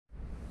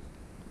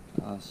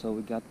So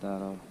we got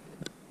that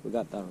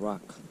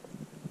rock.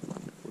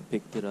 We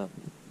picked it up.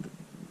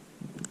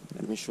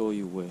 Let me show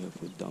you where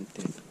we dumped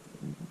it.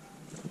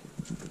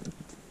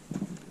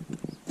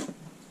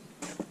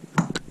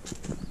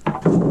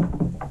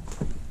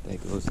 There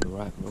goes the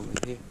rock over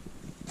here.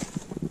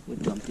 We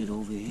dumped it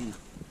over here.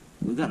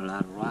 We got a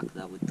lot of rock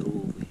that we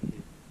threw over here.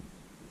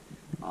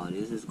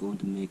 This is going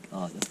to make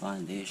the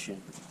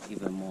foundation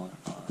even more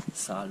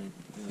solid,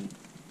 even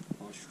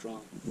more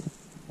strong.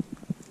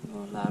 A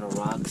lot of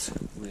rocks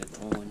we're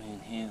throwing in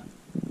here.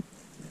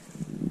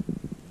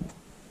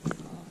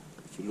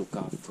 If you look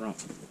out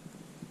front,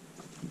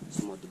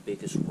 some of the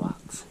biggest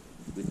rocks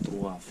we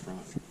threw out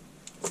front.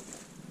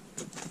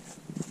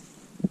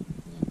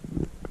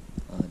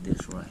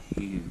 This right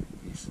here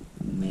is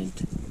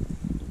meant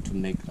to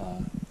make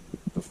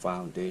the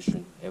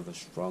foundation ever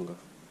stronger.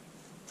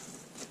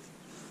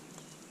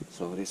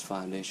 So this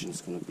foundation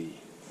is going to be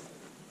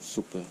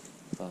super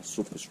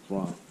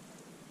strong,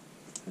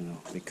 you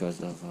know,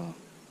 because of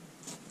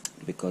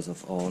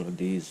all of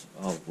these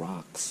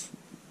rocks.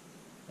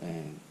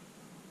 And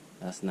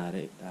that's not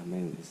it. I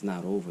mean, it's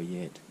not over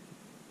yet.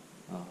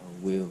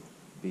 We'll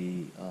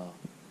be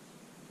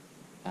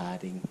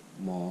adding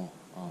more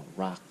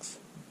rocks.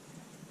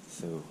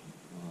 So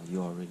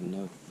you already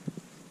know.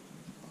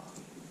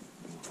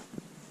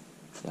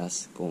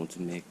 That's going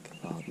to make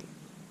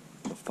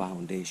the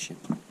foundation.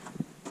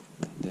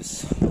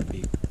 This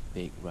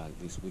big rock,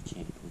 this we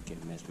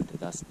can't mess with it.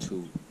 That's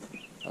too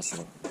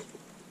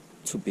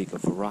big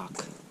of a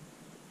rock.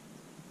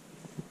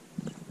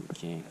 We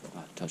can't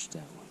touch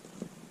that one.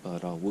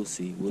 But we'll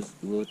see.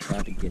 We'll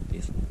try to get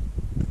this one.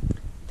 I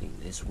think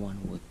this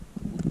one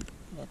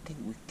I think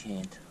we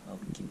can't.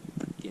 We can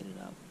get it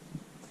out.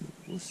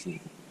 We'll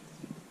see.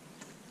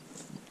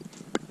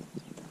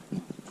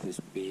 This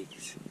big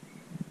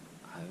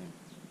iron.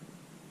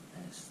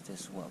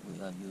 That's what we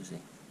are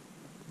using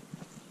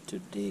to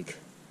dig.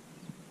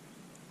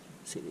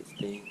 See this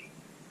thing?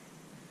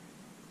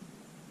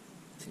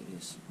 See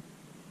this?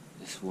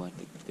 This is what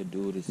the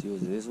dude is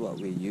using. This is what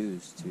we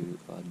use to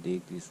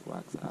dig these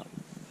rocks out.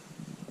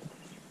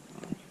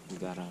 We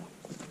got a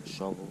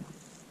shovel,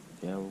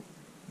 barrel,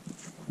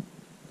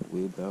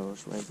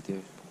 wheelbarrows right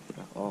there. We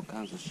got all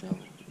kinds of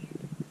shovels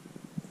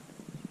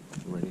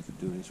ready to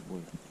do this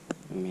work.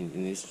 I mean,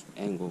 in this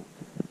angle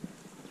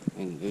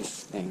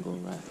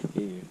right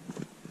here,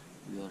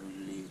 we ought to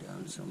lay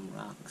down some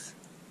rocks.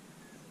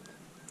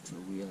 So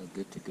we are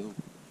good to go.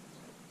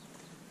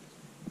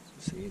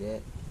 See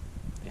that?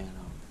 And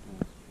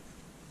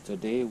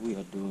today we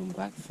are doing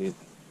backfill.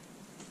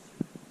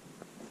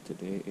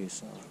 Today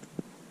is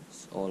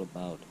it's all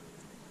about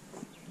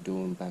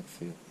doing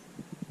backfill.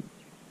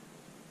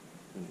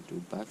 We're gonna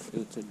do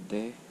backfill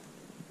today.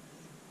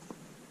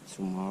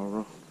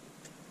 Tomorrow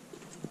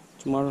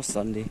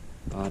Sunday.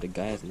 The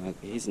guy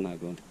he's not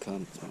going to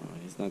come tomorrow.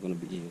 He's not going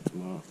to be here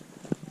tomorrow.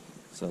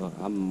 So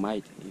I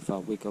might, if I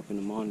wake up in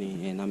the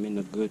morning and I'm in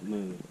a good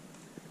mood,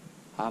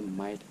 I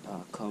might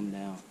come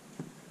down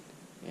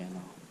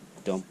and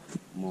dump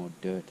more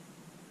dirt.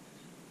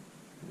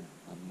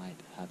 I might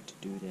have to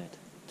do that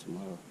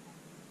tomorrow.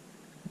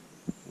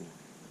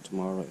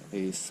 Tomorrow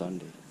is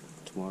Sunday.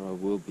 Tomorrow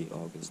will be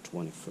August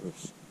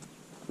 21st.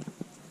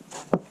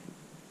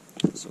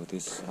 So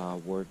this is our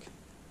work.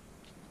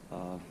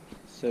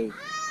 So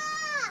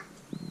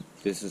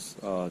this is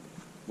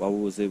what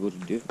we was able to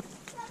do.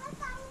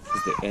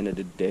 It's the end of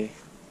the day,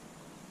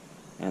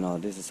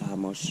 and this is how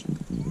much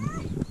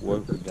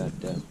work we got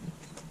done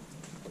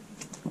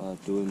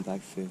doing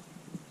backfill.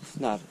 It's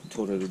not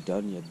totally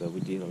done yet, but we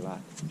did a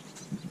lot.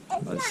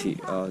 See,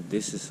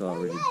 this is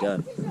already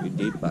done. We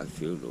did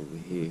backfill over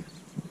here.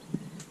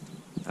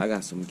 I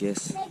got some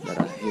guests that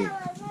are here.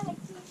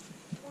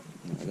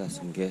 I got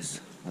some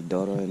guests, my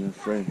daughter and her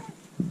friend.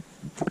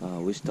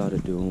 We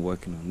started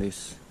working on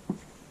this,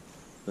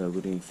 but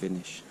we didn't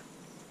finish.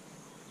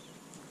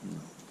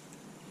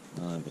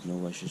 But know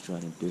what she's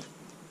trying to do.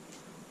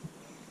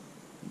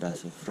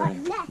 That's her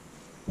friend.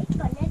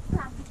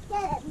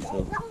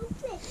 So,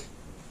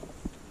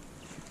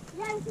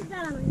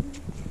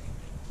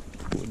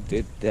 we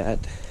did that.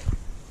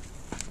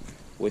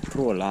 We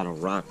threw a lot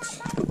of rocks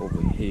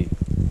over here.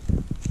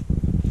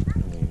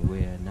 And we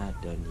are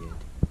not done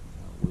yet.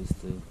 We're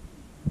still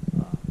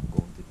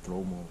going to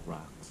throw more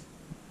rocks.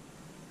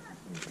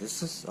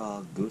 This is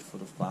good for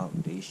the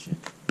foundation.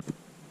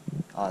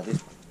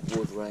 This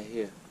wood right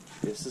here,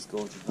 this is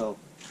going to help.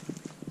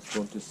 It's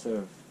going to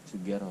serve to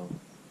get off.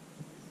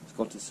 It's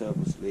going to serve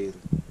us later.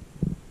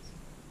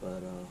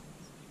 But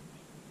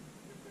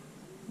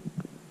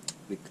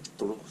we could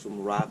throw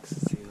some rocks.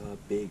 See how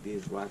big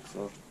these rocks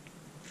are.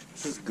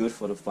 This is good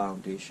for the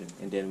foundation.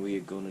 And then we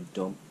are going to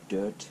dump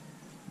dirt.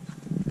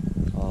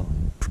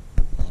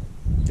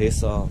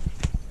 This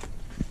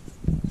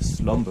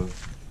slumber.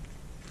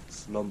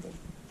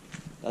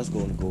 That's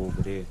going to go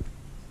over there,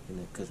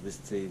 because we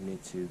still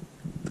need to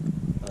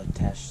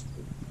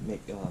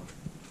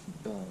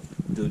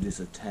do this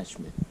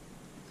attachment.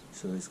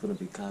 So it's going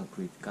to be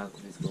concrete.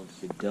 Concrete is going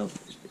to be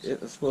dumped.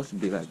 It's supposed to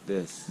be like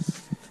this.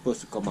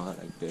 supposed to come out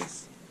like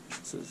this.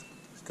 So it's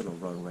gonna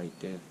run right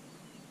there.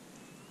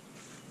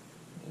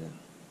 Yeah.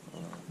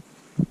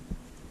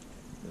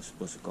 It's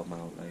supposed to come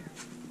out like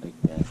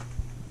that.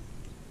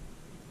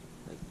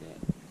 Like that.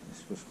 It's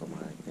supposed to come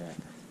out like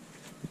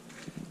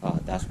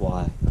that. That's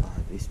why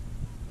this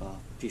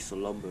piece of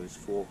lumber is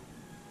for.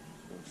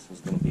 So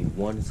it's gonna be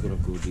one is gonna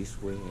go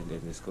this way, and then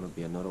there's gonna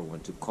be another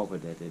one to cover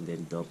that, and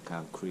then dump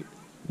concrete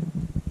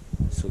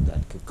so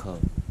that could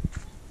come.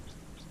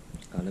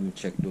 Let me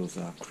check those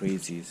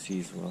crazies,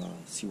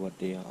 see what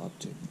they are up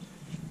to.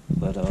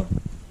 But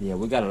yeah,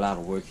 we got a lot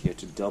of work here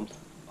to dump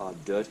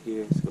dirt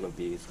here. It's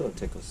gonna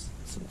take us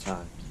some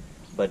time,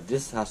 but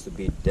this has to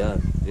be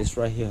done. This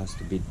right here has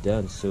to be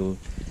done so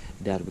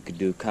that we could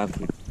do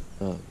concrete,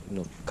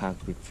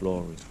 concrete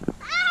flooring.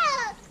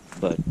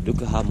 But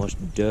look at how much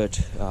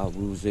dirt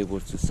we was able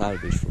to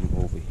salvage from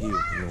over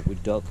here. We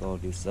dug all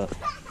this up,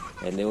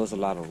 and there was a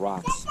lot of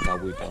rocks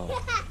that we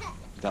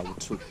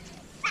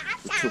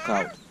took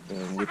out,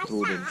 and we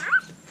threw them.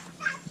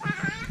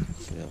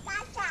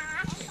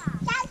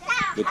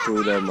 We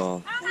threw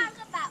them.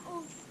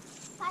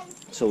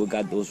 So we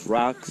got those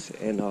rocks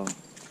and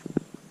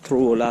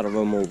threw a lot of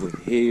them over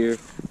here.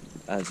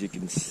 As you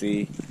can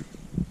see,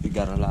 we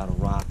got a lot of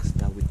rocks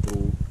that we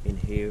threw in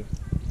here.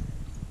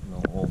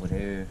 Over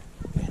there,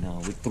 and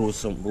we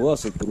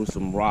also threw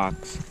some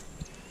rocks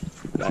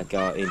like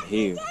in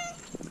here.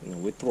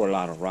 We threw a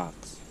lot of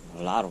rocks,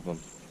 a lot of them.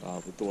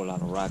 We threw a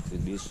lot of rocks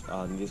in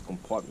this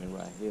compartment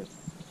right here.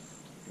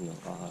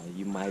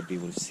 You might be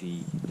able to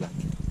see like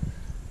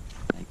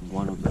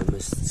one of them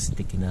is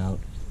sticking out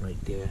right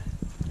there.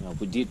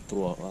 We did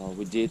throw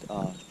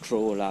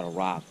a lot of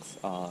rocks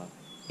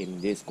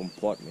in this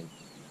compartment.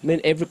 I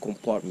mean, every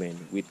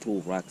compartment we threw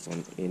rocks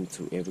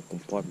into every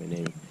compartment,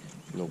 and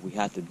we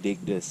had to dig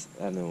this.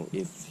 I know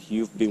if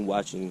you've been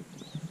watching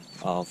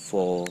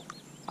for,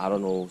 I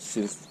don't know,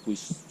 since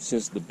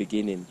the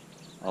beginning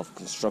of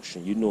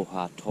construction, you know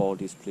how tall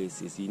this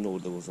place is.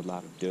 There was a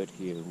lot of dirt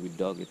here, and we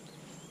dug it.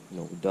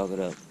 We dug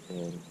it up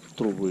and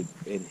threw it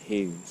in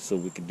here so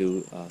we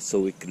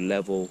could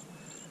level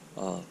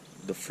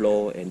the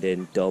floor, and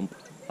then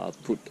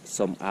put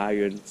some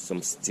iron,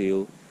 some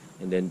steel,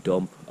 and then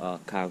dump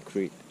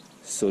concrete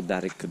so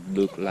that it could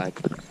look like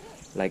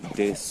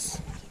this.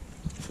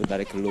 So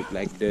that it can look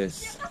like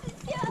this.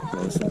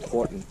 It's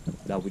important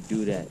that we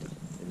do that.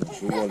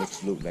 We want it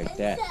to look like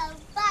that.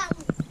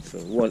 So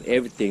we want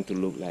everything to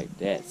look like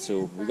that.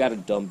 So we gotta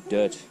dump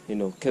dirt,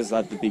 because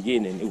at the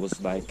beginning it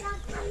was like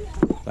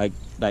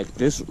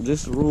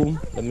this room.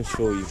 Let me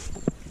show you.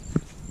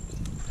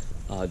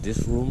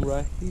 This room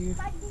right here.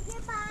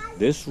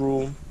 This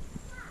room,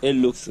 it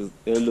looked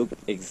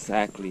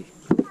exactly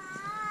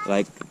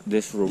like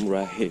this room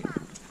right here.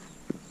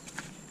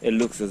 It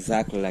looks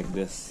exactly like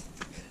this.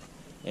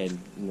 And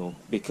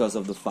because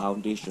of the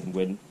foundation,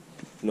 when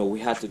we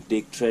had to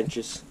dig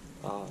trenches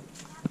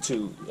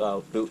to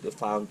build the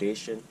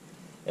foundation,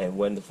 and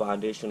when the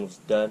foundation was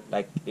done,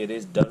 like it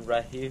is done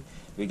right here,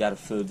 we gotta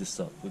fill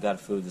this up. We gotta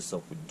fill this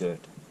up with dirt.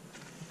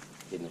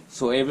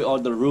 So every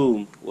other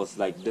room was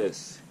like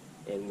this,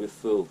 and we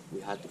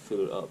had to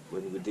fill it up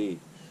when we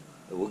did.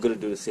 And we're gonna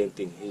do the same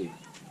thing here,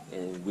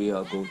 and we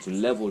are going to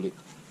level it.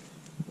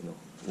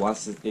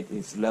 Once it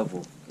is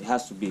level, it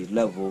has to be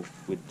level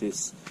with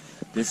this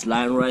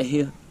line right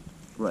here.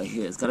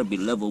 It's gotta be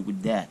level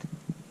with that.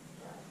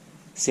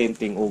 Same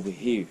thing over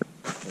here.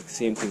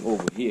 Same thing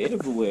over here.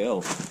 Everywhere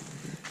else,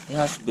 it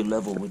has to be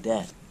level with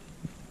that.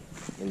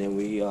 And then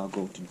we are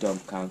going to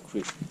dump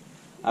concrete.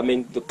 I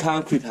mean, the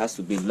concrete has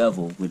to be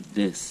level with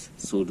this.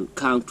 So the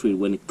concrete,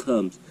 when it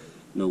comes,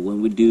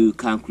 when we do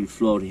concrete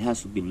floor, it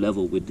has to be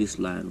level with this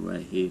line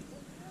right here.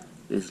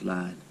 This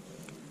line.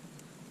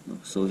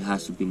 So it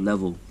has to be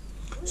level.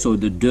 So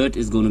the dirt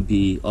is going to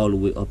be all the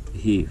way up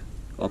here.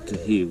 Up to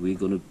here. We're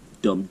going to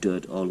dump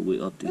dirt all the way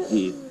up to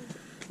here.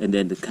 And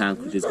then the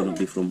concrete is going to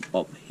be from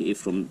up here,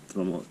 from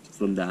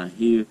down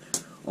here,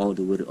 all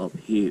the way to up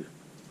here.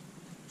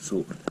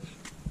 So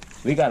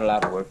we got a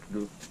lot of work to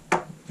do.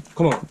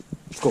 Come on,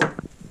 let's go.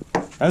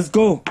 Let's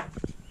go.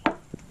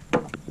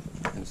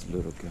 That's a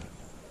little girl.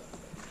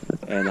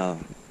 And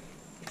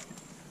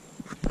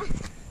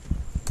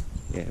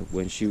yeah,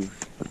 when she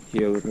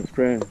here with her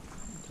friend.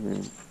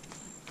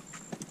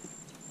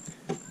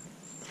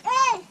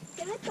 Hey,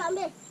 can I come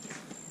in?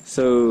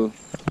 So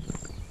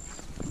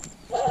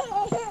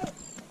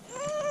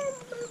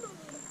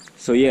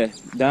yeah,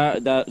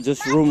 that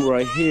this room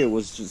right here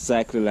was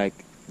exactly like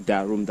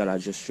that room that I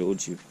just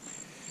showed you,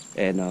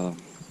 and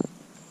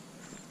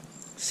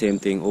same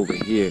thing over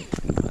here.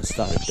 I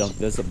started dumping.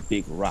 There's a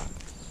big rock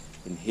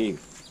in here.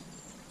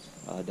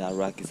 That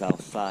rock is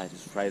outside.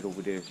 It's right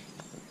over there.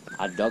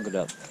 I dug it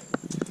up.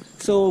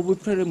 So we're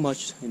pretty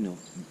much,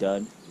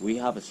 done. We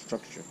have a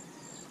structure.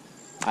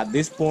 At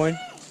this point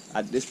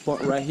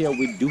right here,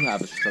 we do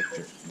have a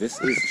structure.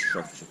 This is a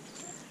structure.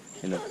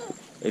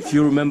 If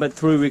you remember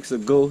 3 weeks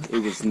ago, it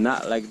was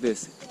not like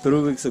this.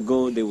 3 weeks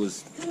ago, there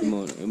was,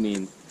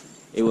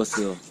 it was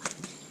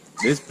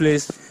this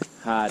place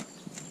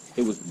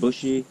it was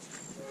bushy,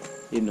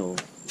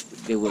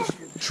 there there was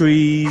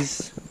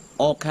trees,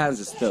 all kinds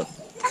of stuff.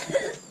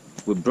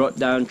 We brought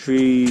down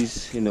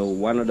trees,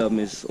 one of them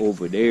is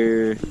over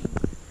there,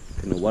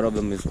 one of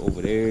them is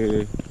over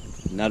there,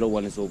 another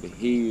one is over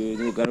here,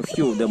 we got a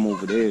few of them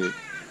over there.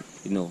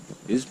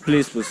 This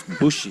place was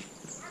bushy,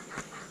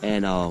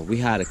 and we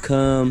had to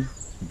come,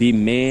 be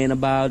man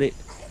about it.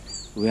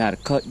 We had to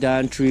cut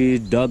down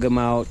trees, dug them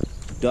out,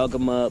 dug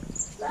them up,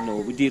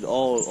 we did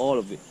all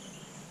of it.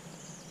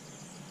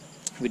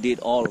 We did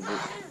all of it,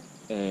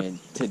 and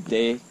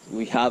today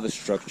we have a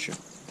structure.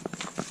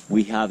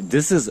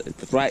 This is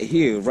right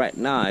here, right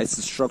now, it's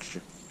a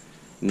structure.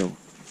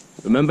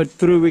 Remember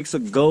 3 weeks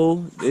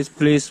ago, this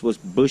place was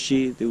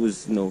bushy, there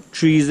was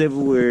trees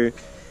everywhere,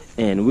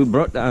 and we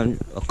brought down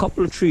a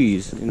couple of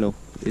trees.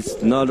 It's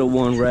another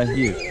one right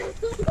here.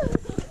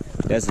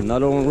 There's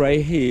another one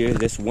right here,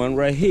 there's one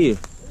right here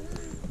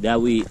that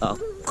we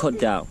cut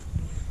down.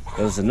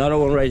 There was another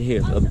one right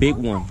here, a big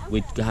one.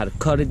 We had to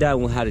cut it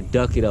down, we had to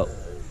duck it up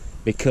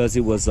because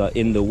it was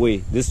in the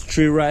way. This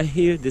tree right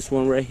here, this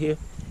one right here,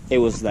 it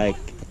was like,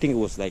 I think it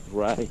was like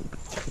right,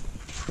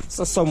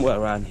 so somewhere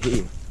around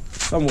here.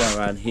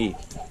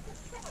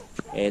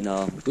 And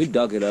we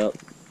dug it up,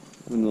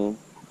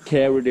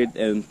 carried it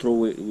and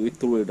we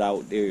threw it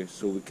out there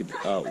so we could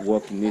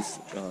work in this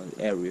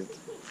area.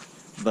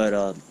 But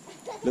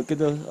look at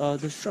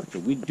the structure.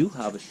 We do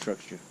have a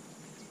structure.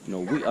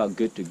 We are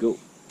good to go.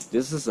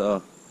 This is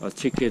a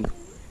chicken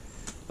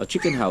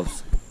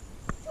house.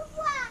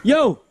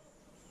 Yo!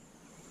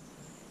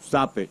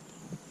 Stop it.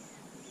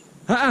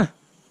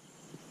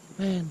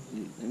 Man,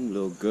 them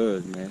little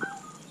girls, man.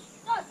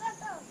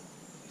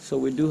 So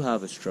we do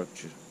have a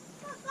structure.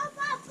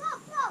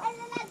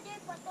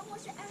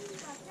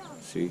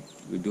 See,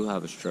 we do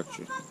have a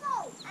structure.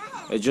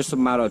 It's just a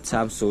matter of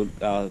time, so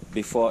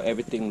before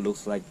everything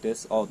looks like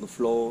this, all the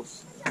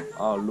floors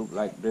look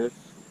like this,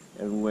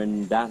 and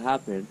when that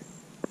happens,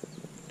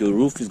 the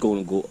roof is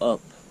going to go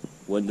up.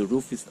 When the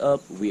roof is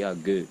up, we are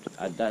good.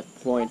 At that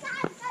point,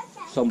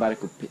 somebody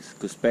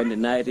could spend the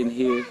night in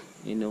here,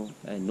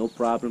 and no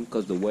problem,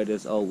 because the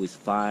weather's always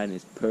fine.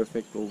 It's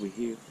perfect over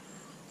here.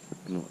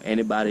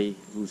 Anybody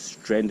who's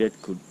stranded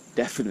could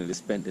definitely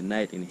spend the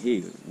night in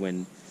here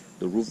when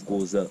the roof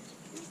goes up.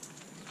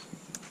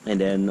 And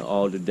then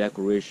all the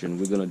decoration,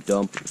 we're gonna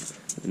dump,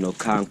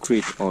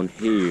 concrete on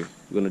here.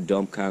 We're gonna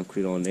dump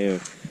concrete on there,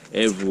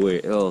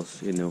 everywhere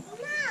else, and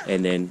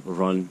then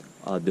run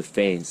the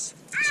fence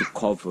to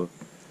cover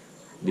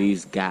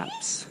these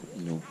gaps,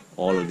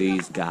 all of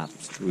these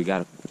gaps. We're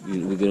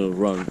gonna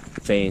run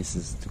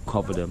fences to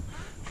cover them.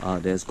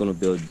 There's gonna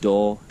be a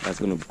door that's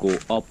gonna go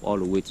up all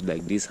the way to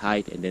like this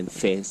height, and then the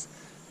fence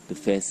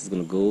is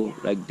gonna go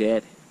like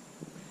that,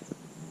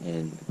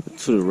 and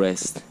to the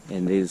rest.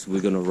 And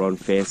we're gonna run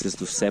fences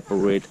to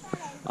separate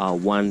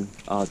one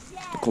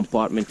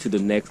compartment to the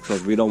next,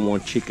 because we don't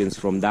want chickens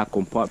from that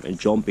compartment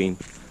jumping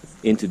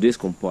into this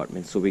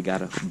compartment. So we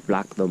gotta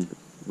block them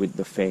with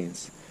the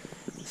fence.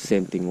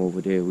 Same thing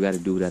over there. We gotta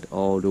do that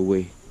all the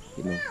way,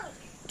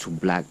 to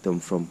block them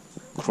from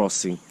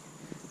crossing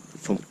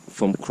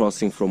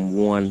from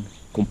one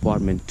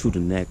compartment to the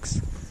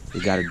next.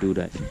 We gotta do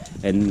that.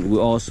 And we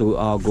also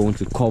are going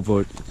to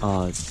cover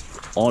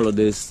all of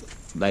this,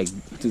 like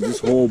to this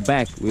whole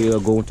back. We are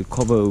going to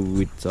cover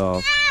with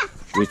some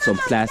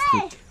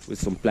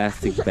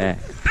plastic bag.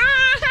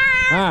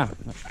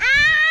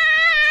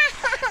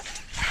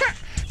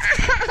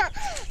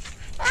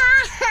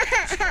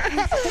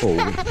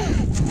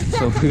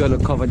 So we're gonna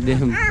cover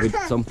them with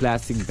some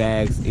plastic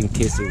bags in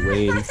case it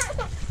rains,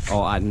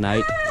 or at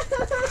night.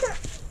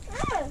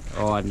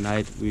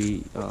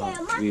 We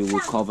will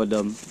cover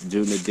them.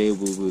 During the day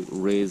we will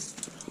raise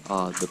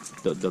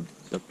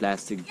the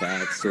plastic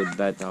bags so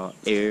that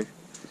air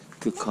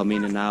could come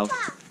in and out.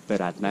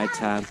 But at night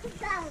time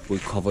we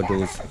cover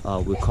them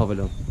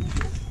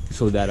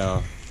so that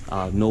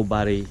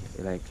nobody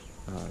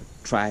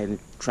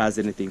tries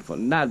anything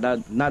funny. Not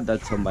that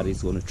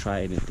somebody's gonna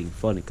try anything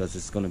funny, because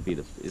it's gonna be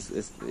it's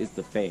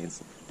the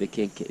fans. They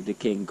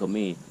can't come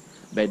in,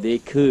 but they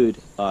could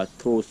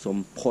throw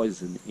some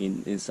poison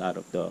inside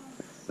of the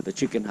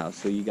chicken house.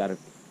 So you gotta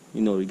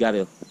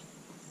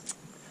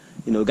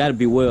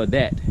beware of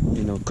that,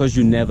 because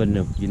you never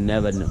know.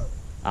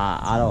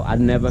 I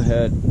never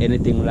heard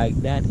anything like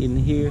that in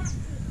here,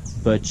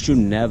 but you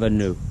never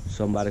know.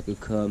 Somebody could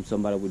come,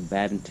 somebody with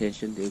bad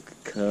intention, they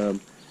could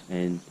come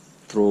and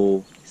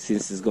throw,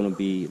 since it's gonna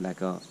be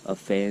like a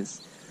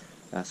fence,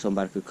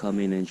 somebody could come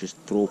in and just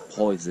throw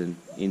poison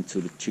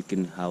into the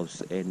chicken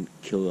house and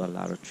kill a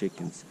lot of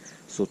chickens.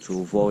 So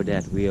to avoid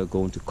that, we are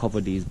going to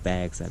cover these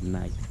bags at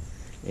night,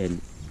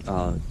 and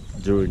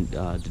during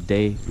the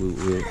day we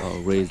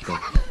will raise them.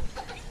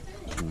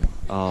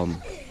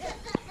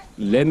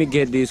 Let me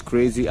get these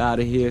crazy out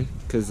of here,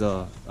 because they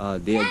are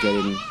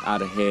getting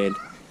out of hand,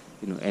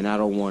 and I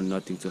don't want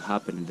nothing to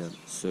happen to them.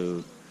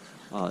 So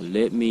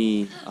let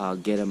me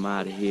get them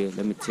out of here.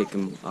 Let me take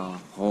them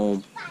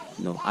home.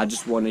 I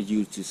just wanted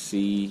you to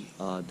see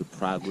the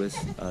progress,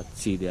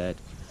 see that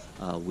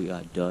we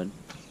are done.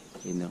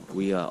 You know,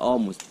 we are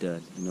almost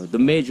done. You know, the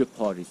major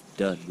part is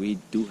done. We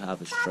do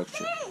have a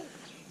structure.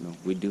 You know,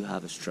 we do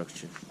have a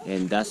structure,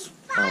 and that's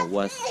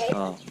what's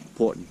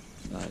important.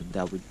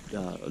 That we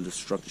the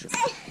structure.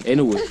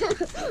 Anyway,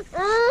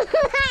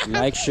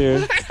 like,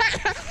 share,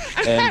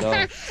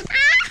 and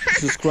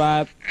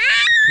subscribe.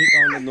 Hit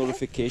on the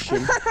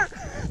notification,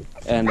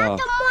 and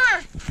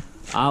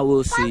I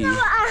will see you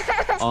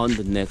on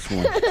the next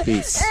one.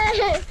 Peace.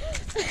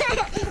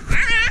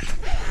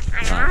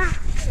 Bye.